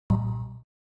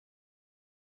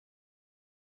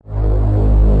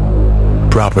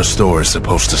Proper story's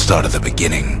supposed to start at the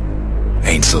beginning.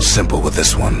 Ain't so simple with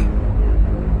this one.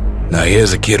 Now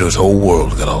here's a kid whose whole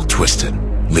world got all twisted,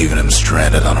 leaving him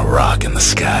stranded on a rock in the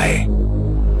sky.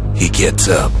 He gets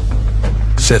up,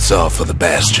 sets off for the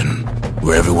Bastion,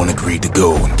 where everyone agreed to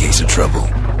go in case of trouble.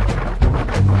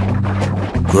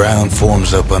 Ground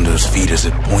forms up under his feet as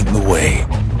it pointing the way.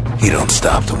 He don't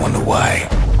stop to wonder why.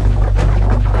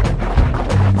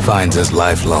 Finds his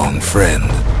lifelong friend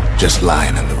just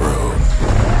lying in the road.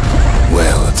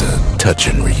 Well, it's a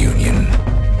touching reunion.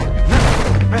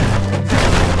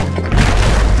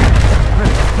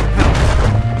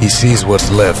 He sees what's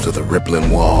left of the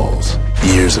rippling walls,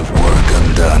 years of work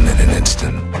undone in an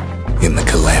instant, in the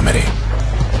calamity.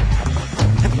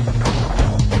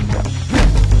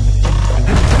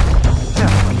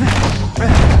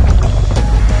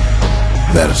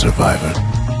 That a survivor?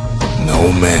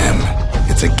 No, ma'am.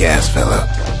 It's a gas fella,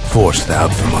 forced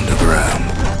out from underground.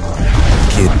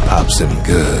 Kid pops him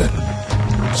good.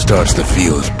 Starts to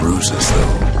feel his bruises,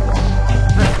 though.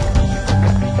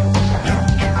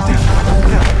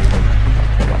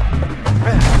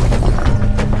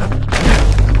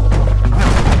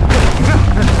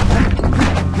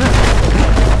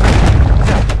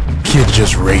 Kid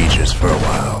just rages for a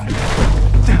while.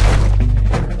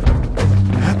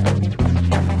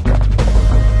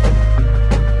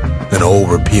 An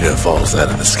old repeater falls out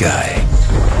of the sky.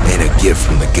 Ain't a gift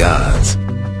from the gods,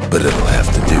 but it'll have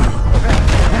to do.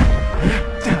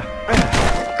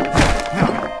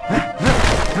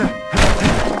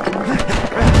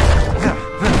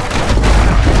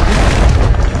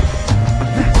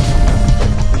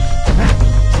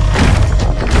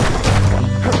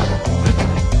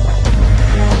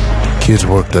 Kid's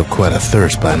worked up quite a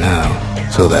thirst by now,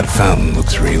 so that fountain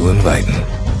looks real inviting.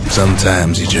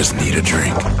 Sometimes you just need a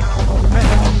drink.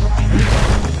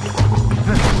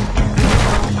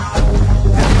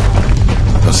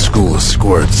 A school of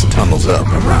squirts tunnels up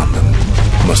around them.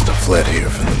 Must have fled here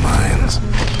from the mines.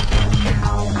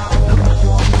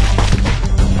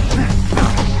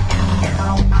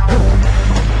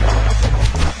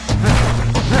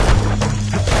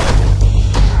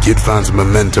 Kid finds a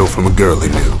memento from a girl he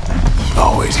knew.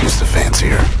 Always used to fancy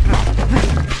her.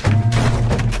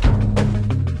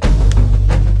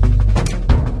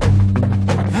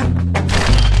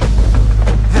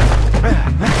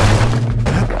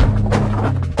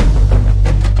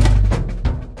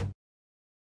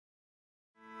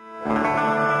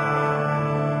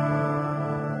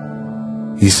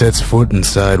 He sets foot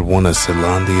inside one of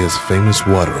Zealandia's famous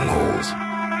watering holes.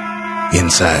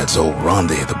 Inside's old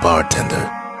Rondi, the bartender.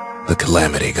 The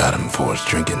calamity got him before his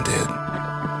drinking did.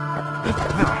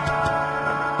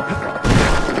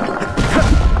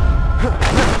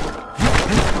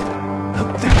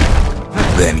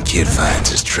 Then Kid finds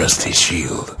his trusty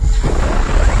shield.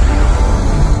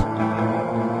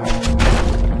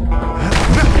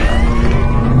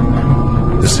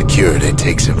 The security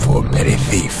takes him for a petty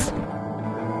thief.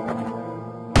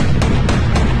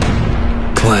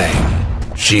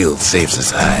 Clang. Shield saves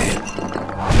his hide.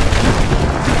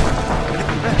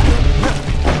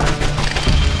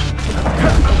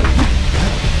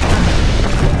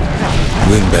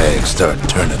 Windbags start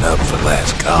turning up for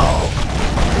last call.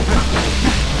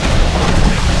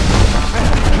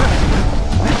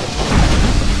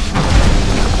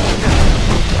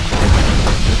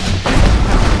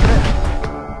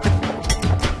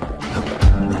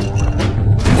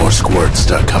 More squirts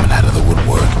start coming out of the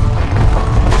woodwork.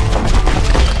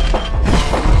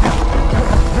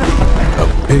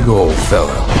 A big old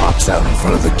fella pops out in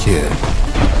front of the kid.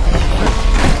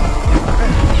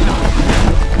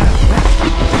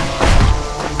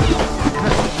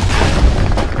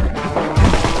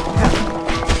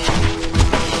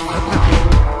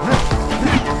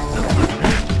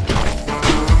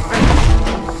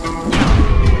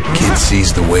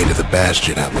 Sees the way to the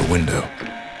Bastion out the window.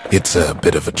 It's a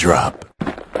bit of a drop.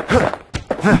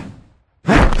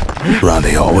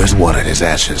 Rondi always wanted his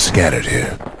ashes scattered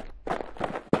here.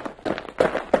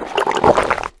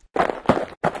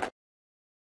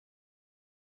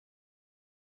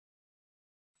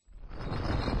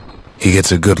 He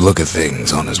gets a good look at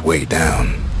things on his way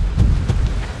down.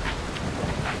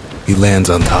 He lands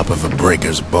on top of a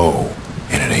breaker's bow,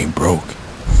 and it ain't broke.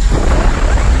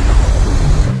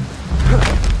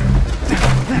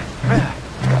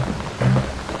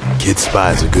 Kid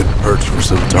spies a good perch for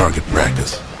some target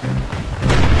practice.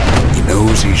 He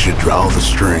knows he should draw the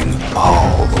string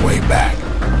all the way back.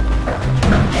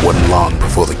 Wasn't long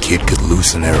before the kid could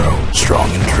loose an arrow, strong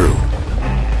and true.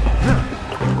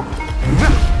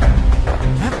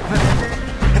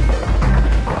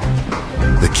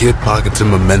 The kid pockets a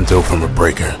memento from a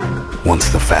breaker, once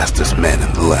the fastest men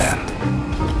in the land.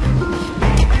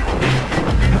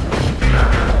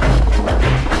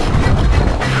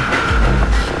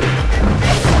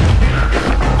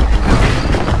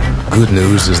 Good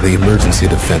news is the emergency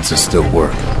defenses still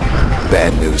work.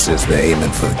 Bad news is they're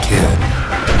aiming for the kid.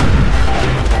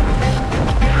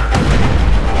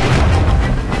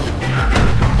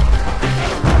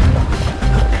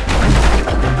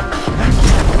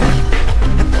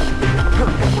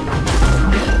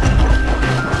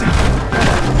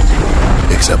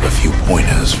 Picks up a few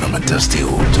pointers from a dusty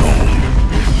old tome.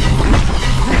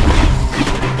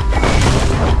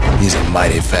 He's a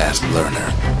mighty fast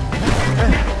learner.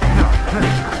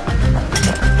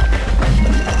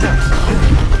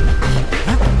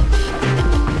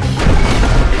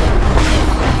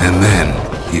 And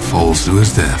then he falls to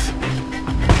his death.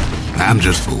 I'm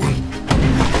just fooling.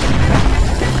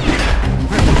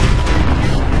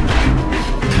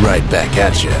 Right back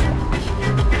at you.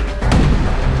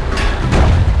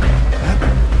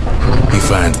 He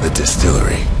finds the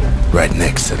distillery, right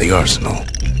next to the arsenal.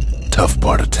 Tough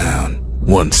part of town.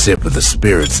 One sip of the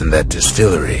spirits in that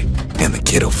distillery, and the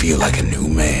kid'll feel like a new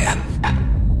man.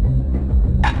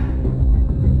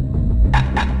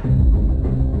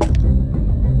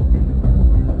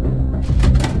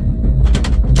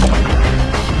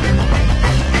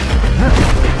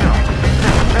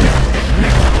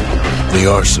 The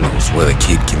arsenal's where the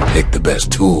kid can pick the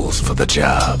best tools for the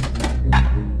job.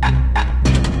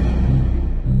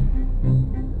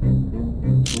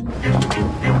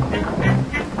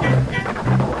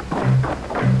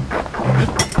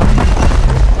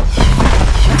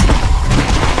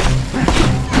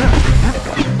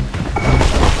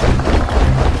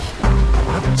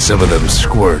 Some of them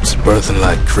squirts birthing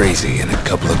like crazy in a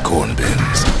couple of corn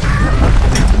bins.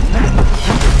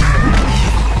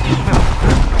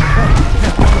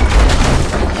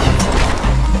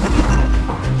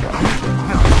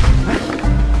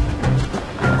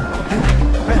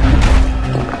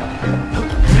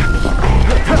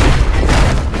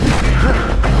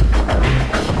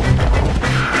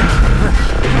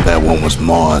 That one was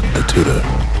Maud, the tutor.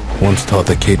 Once taught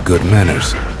the kid good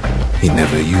manners. He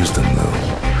never used them, though.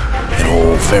 An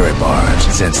old ferry barge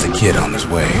sends the kid on his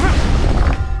way.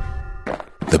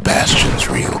 The Bastion's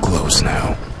real close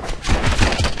now.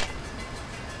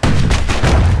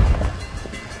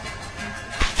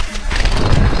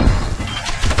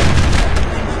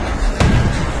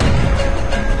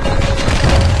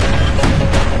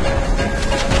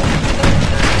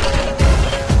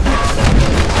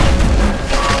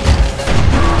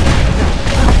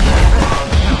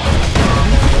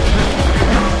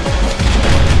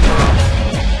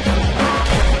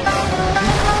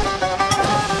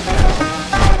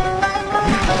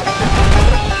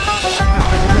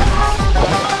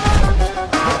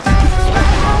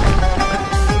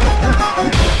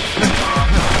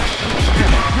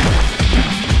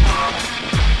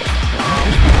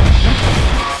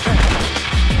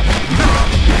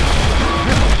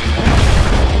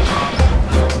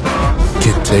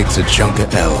 Takes a chunk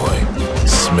of alloy.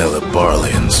 Smell of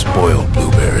barley and spoiled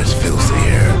blueberries fills the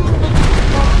air.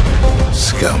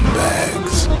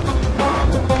 Scumbags.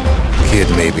 Kid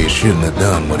maybe shouldn't have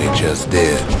done what he just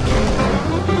did.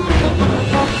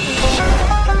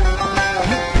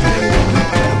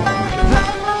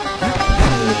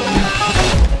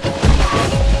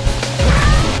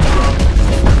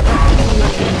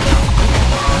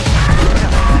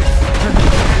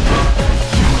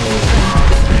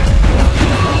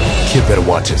 Kid better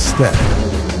watch his step.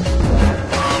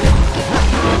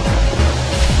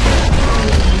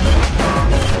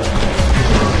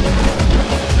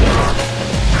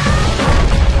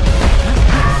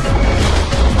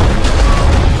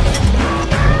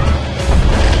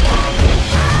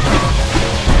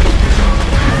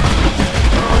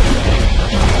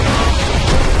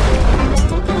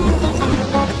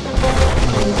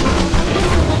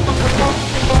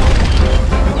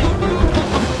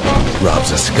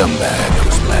 Rob's a scumbag of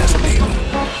his last meal.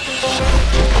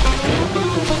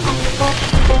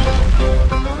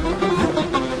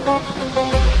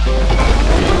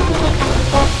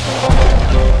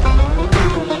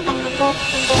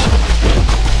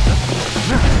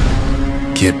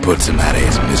 Kid puts him out of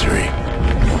his misery.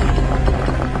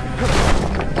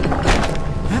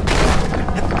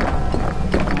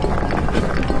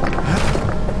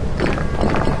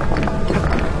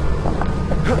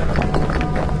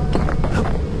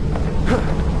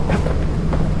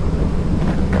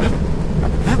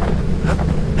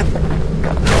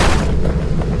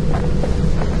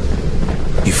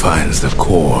 He finds the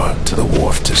core to the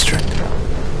wharf district.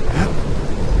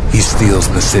 He steals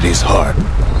the city's heart.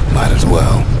 Might as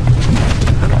well.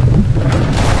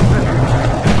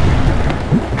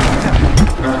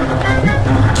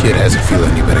 Kid has a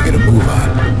feeling you better get a move on.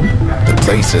 The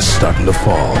place is starting to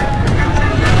fall.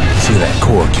 See, that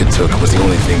core Kid took was the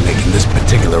only thing making this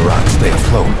particular rock stay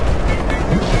afloat.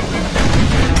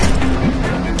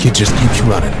 Kid just keeps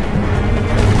running.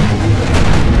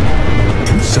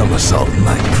 Somersaulting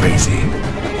like crazy.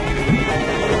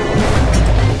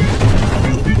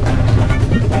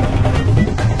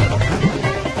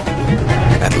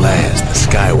 At last, the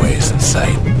skyway's in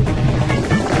sight.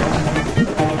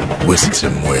 Whisks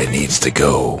him where it needs to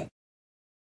go.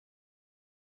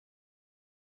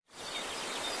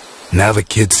 Now the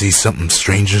kid sees something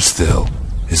stranger still.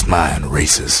 His mind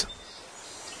races.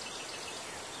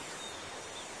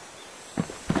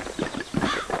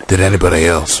 Did anybody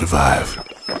else survive?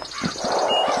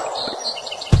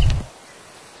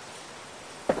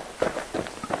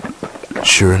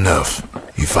 Sure enough,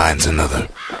 he finds another.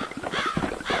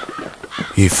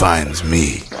 He finds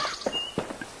me.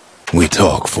 We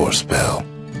talk for a spell.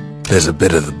 There's a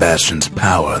bit of the Bastion's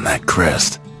power in that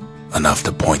crest, enough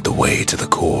to point the way to the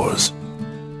cores.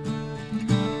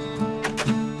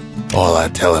 All I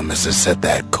tell him is to set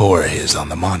that core of his on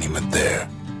the monument there,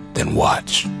 then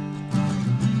watch.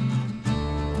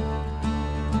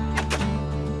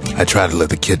 I try to let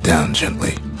the kid down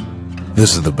gently.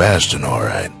 This is the Bastion, all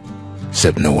right,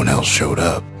 except no one else showed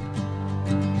up.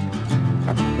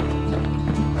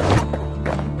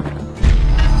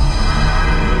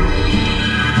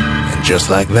 Just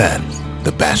like that,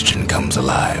 the Bastion comes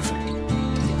alive.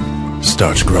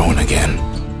 Starts growing again,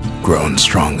 growing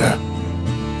stronger.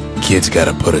 Kid's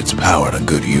gotta put its power to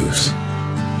good use.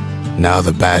 Now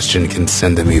the Bastion can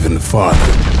send him even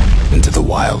farther into the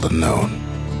wild unknown.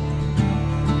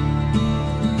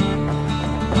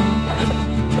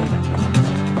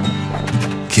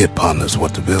 Kid ponders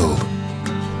what to build.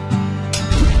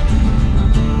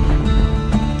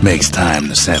 Makes time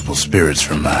to sample spirits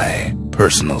from my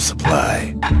personal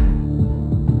supply.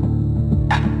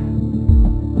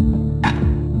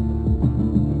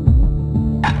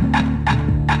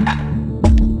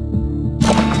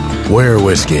 Where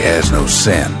whiskey has no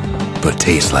scent, but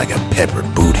tastes like a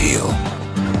peppered boot heel,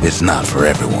 it's not for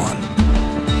everyone.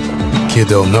 Kid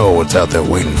don't know what's out there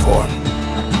waiting for him.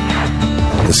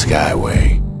 The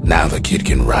Skyway. Now the kid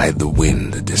can ride the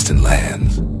wind to distant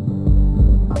lands.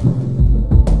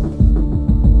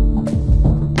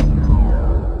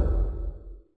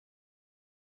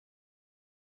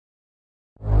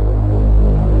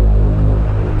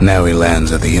 Now he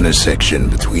lands at the intersection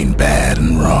between bad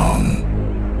and wrong.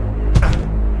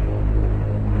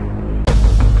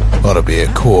 Ought to be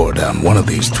a core down one of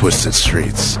these twisted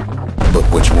streets. But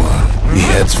which one? He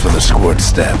heads for the squirt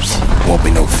steps. Won't be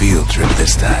no field trip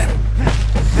this time.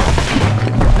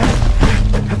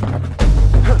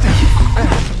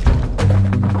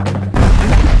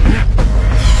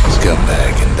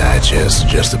 Scumbag can digest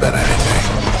just about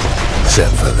anything.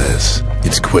 Except for this.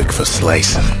 It's quick for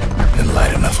slicing and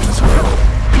light enough to throw.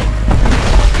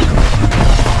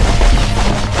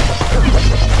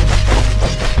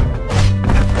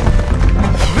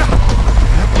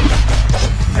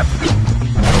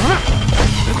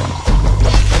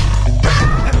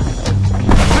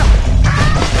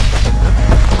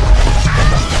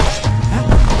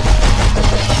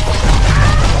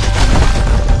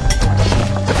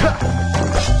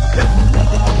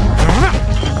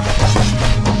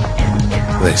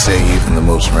 They say even the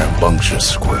most rambunctious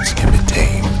squirts can be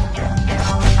tamed.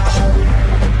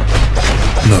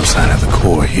 No sign of the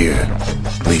core here.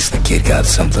 At least the kid got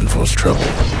something for his trouble.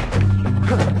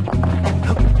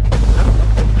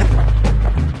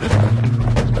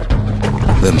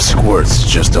 Them squirts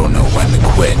just don't know when to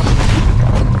quit.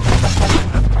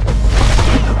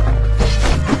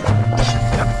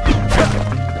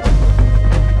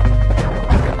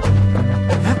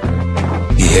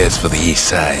 He heads for the east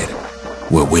side,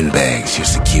 where windbags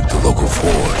used to keep the local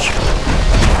forge.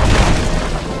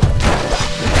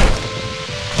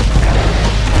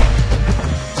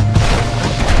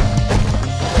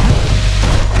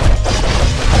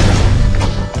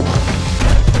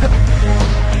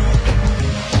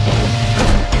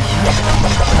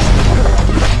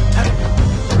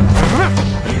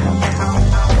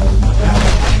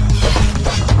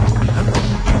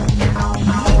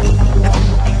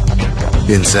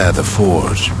 Inside the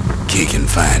forge, he can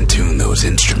fine-tune those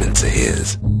instruments of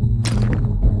his.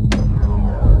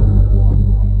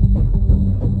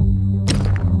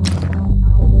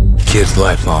 Kid's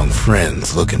lifelong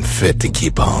friends looking fit to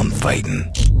keep on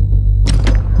fighting.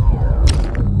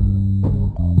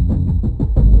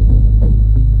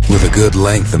 good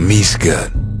length of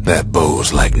Muskete, that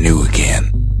bow's like new again.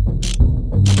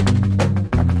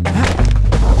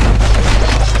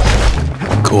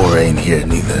 Core ain't here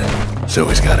neither, so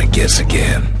he's gotta guess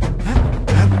again.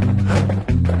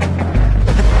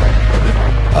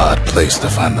 Odd place to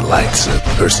find the likes of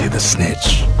Percy the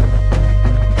Snitch.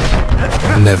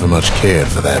 Never much cared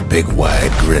for that big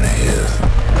wide grin of his.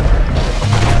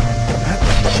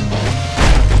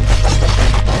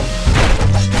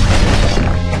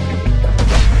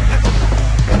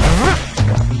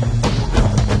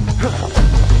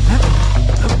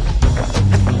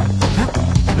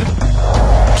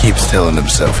 Keeps telling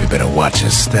himself he better watch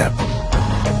his step.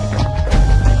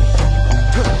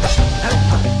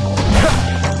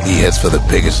 He heads for the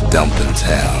biggest dump in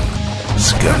town.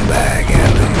 Scumbag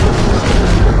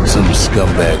alley. Some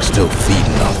scumbag still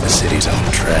feeding off the city's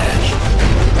own trash.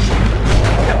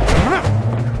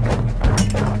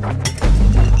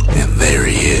 And there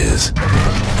he is,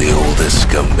 the oldest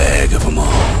scumbag of them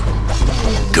all,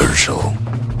 Gershel.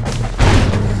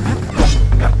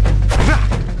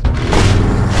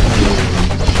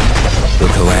 The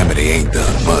calamity ain't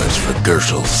done much for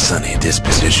Gershel's sunny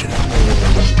disposition.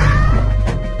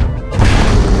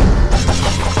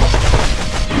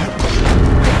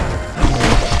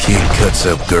 Kid cuts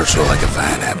up Gershel like a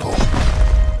vine apple.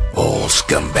 Old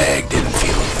scumbag didn't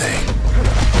feel a thing.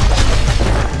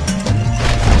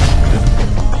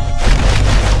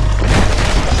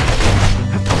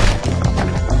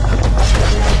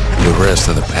 The rest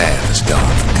of the path is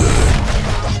gone for good,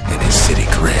 and his city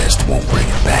crest won't bring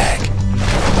it back.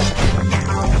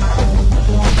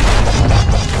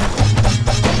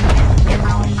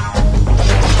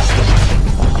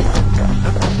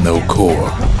 No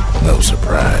core, no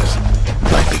surprise.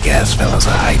 Like the gas fellas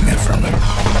are hiding it from him.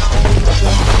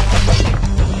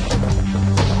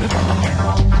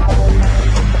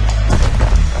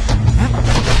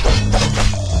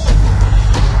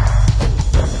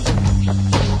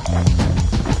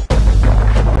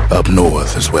 Up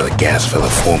north is where the gas fella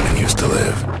foreman used to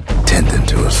live, tending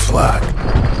to his flock.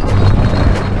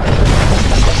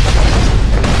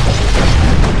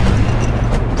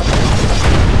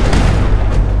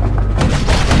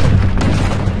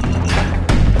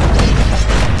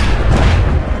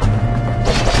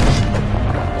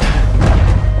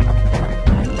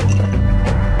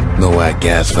 No white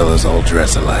gas fellas all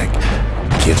dress alike.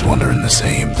 Kids wondering the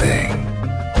same thing.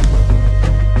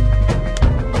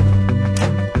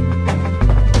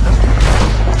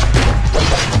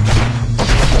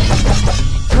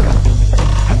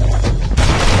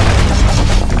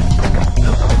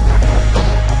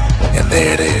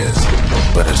 There it is,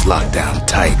 but it's locked down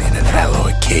tight in an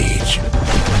alloy cage.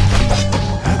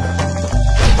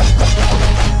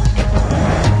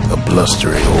 A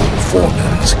blustery old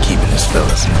foreman's keeping his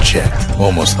fellas in check,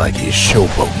 almost like he's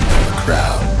showboating in the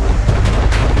crowd.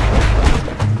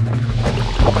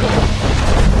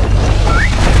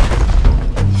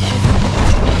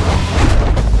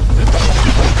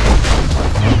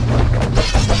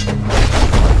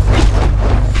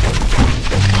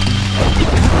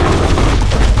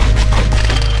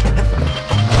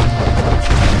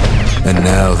 And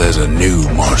now there's a new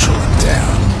marshal in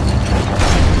town.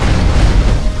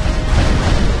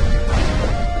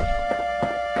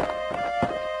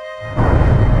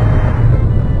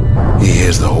 He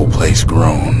hears the whole place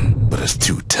groan, but it's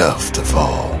too tough to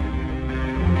fall.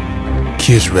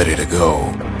 Kid's ready to go,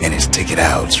 and his ticket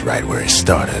out's right where he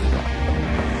started.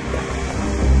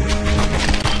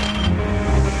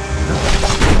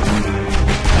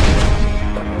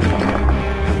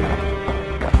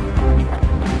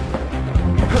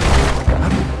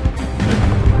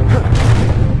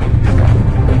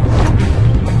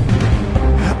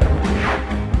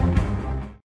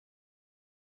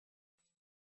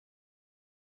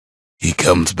 He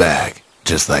comes back,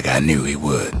 just like I knew he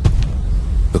would.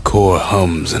 The core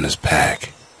hums in his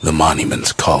pack. The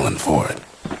monument's calling for it.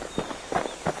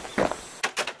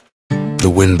 The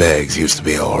windbags used to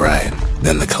be alright,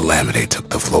 then the calamity took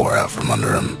the floor out from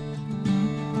under him.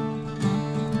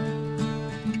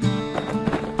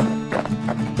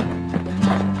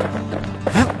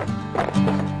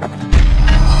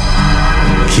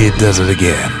 Kid does it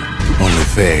again. Only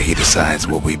fair he decides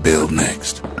what we build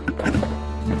next.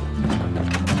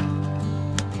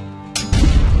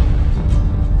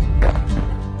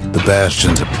 The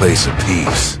Bastion's a place of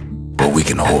peace, but we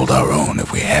can hold our own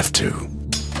if we have to.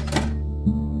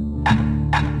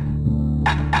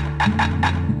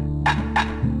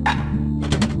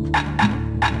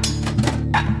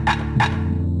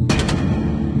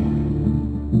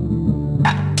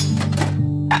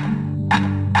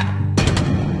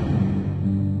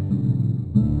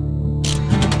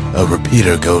 A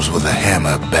repeater goes with a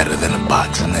hammer better than a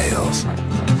box of nails.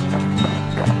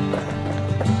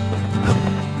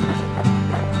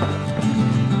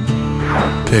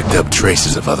 Picked up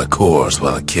traces of other cores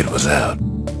while the kid was out.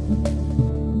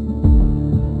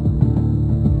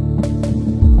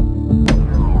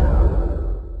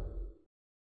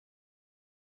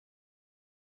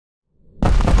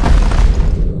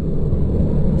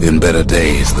 In better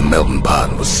days, the melting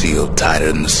pot was sealed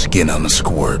tighter than the skin on a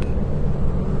squirt.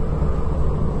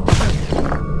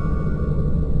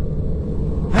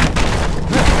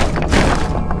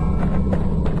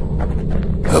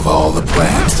 Of all the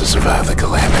plans to survive the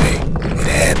calamity, it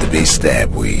had to be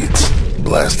stab weeds.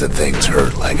 Blasted things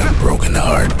hurt like a broken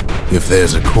heart. If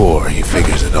there's a core, he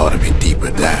figures it ought to be deeper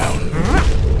down.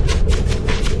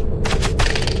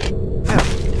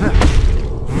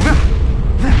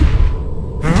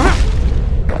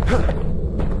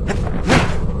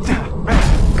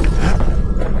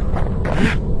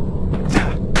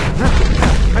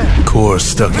 Core's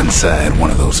stuck inside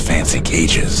one of those fancy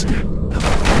cages.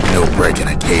 No breaking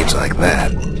a cage like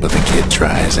that, but the kid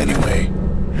tries anyway.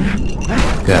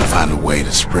 Gotta find a way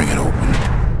to spring it open.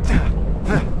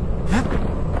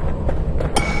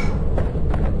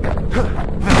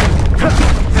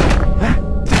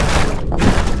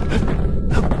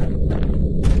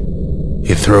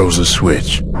 He throws a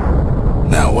switch.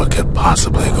 Now what could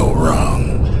possibly go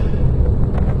wrong?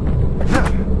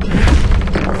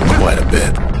 Quite a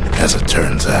bit, as it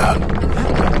turns out.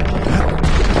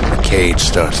 The cage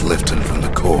starts lifting from the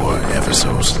core ever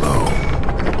so slow.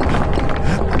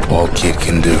 All kid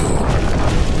can do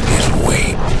is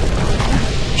wait.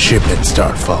 Shipments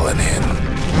start falling in.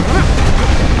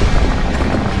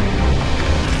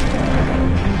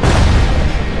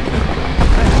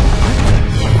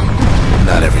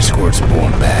 Not every squirt's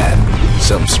born bad.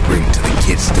 Some spring to the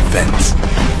kid's defense.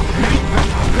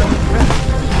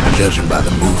 Judging by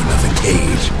the movement of the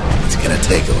cage, it's gonna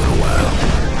take a little while.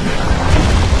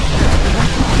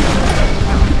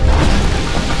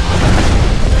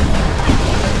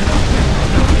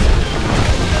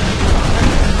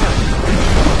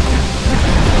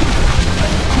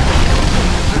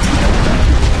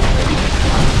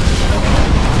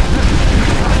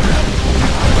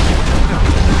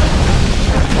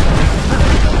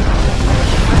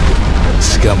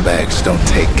 Scumbags don't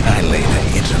take kindly to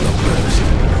interlopers.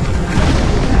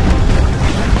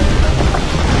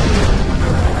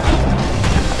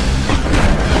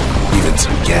 Even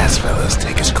some gas fellas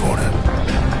take his corner.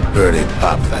 Heard he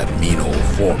popped that mean old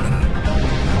foreman.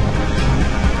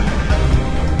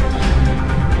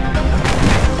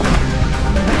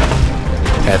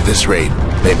 At this rate,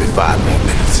 maybe 5 more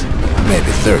minutes,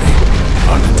 maybe 30,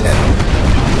 hard to tell.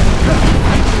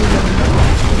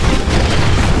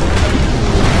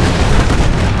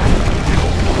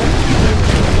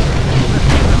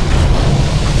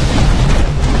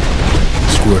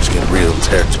 Squirts get real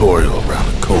territorial around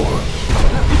the core.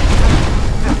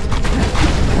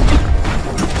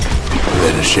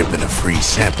 Then a shipment of free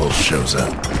samples shows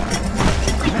up.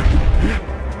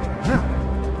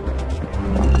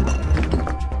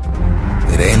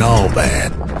 It ain't all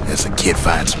bad, as the kid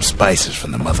finds some spices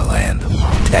from the motherland,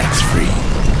 tax-free.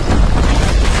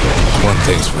 One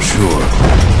thing's for sure,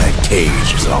 that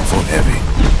cage is awful heavy.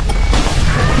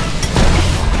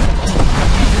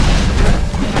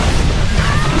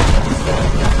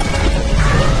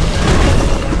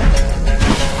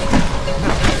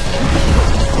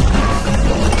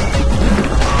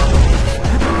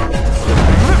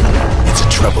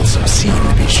 Troublesome scene,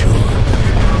 to be sure.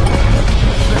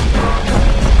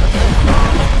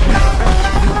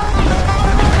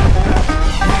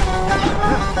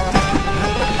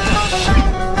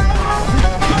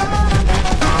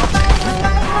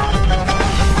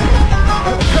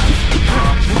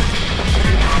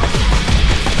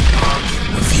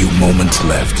 A few moments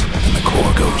left, and the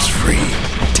core goes free.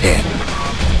 10,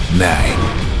 9,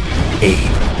 8,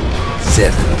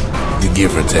 7. You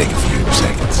give or take a few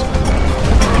seconds.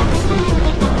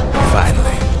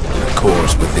 Finally, the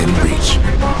core's within reach.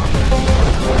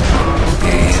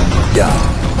 And done.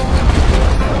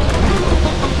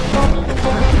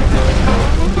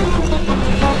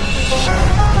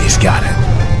 He's got it.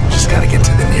 Just gotta get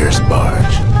to the nearest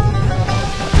barge.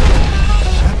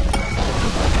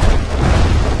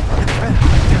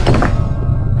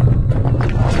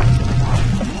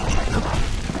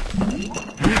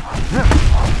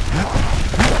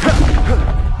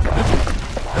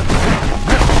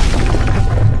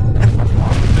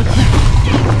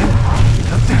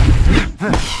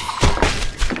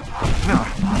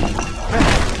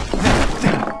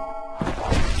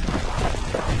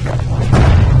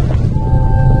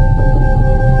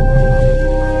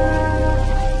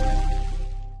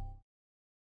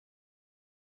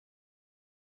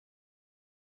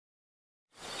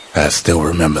 I still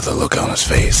remember the look on his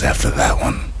face after that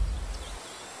one.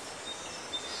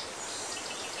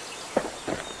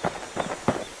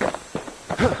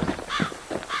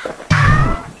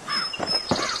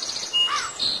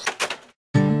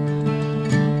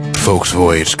 Folks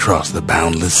voyaged across the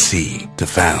boundless sea to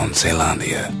found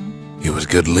Celandia. It was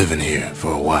good living here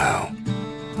for a while.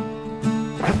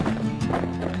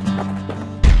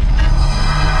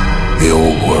 The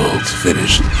old world's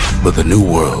finished, but the new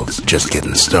world's just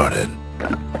getting started.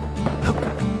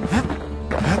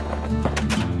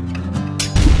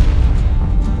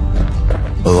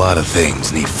 A lot of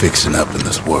things need fixing up in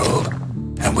this world,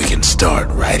 and we can start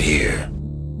right here.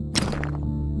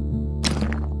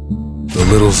 The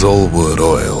little Zolwood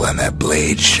oil and that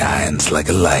blade shines like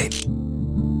a light.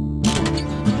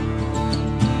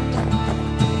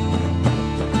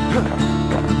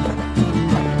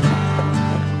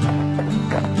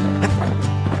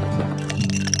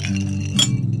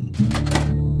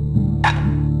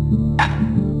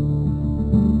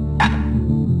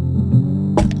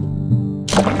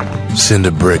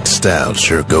 Cinder brick stout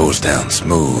sure goes down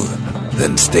smooth,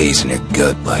 then stays in your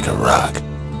gut like a rock.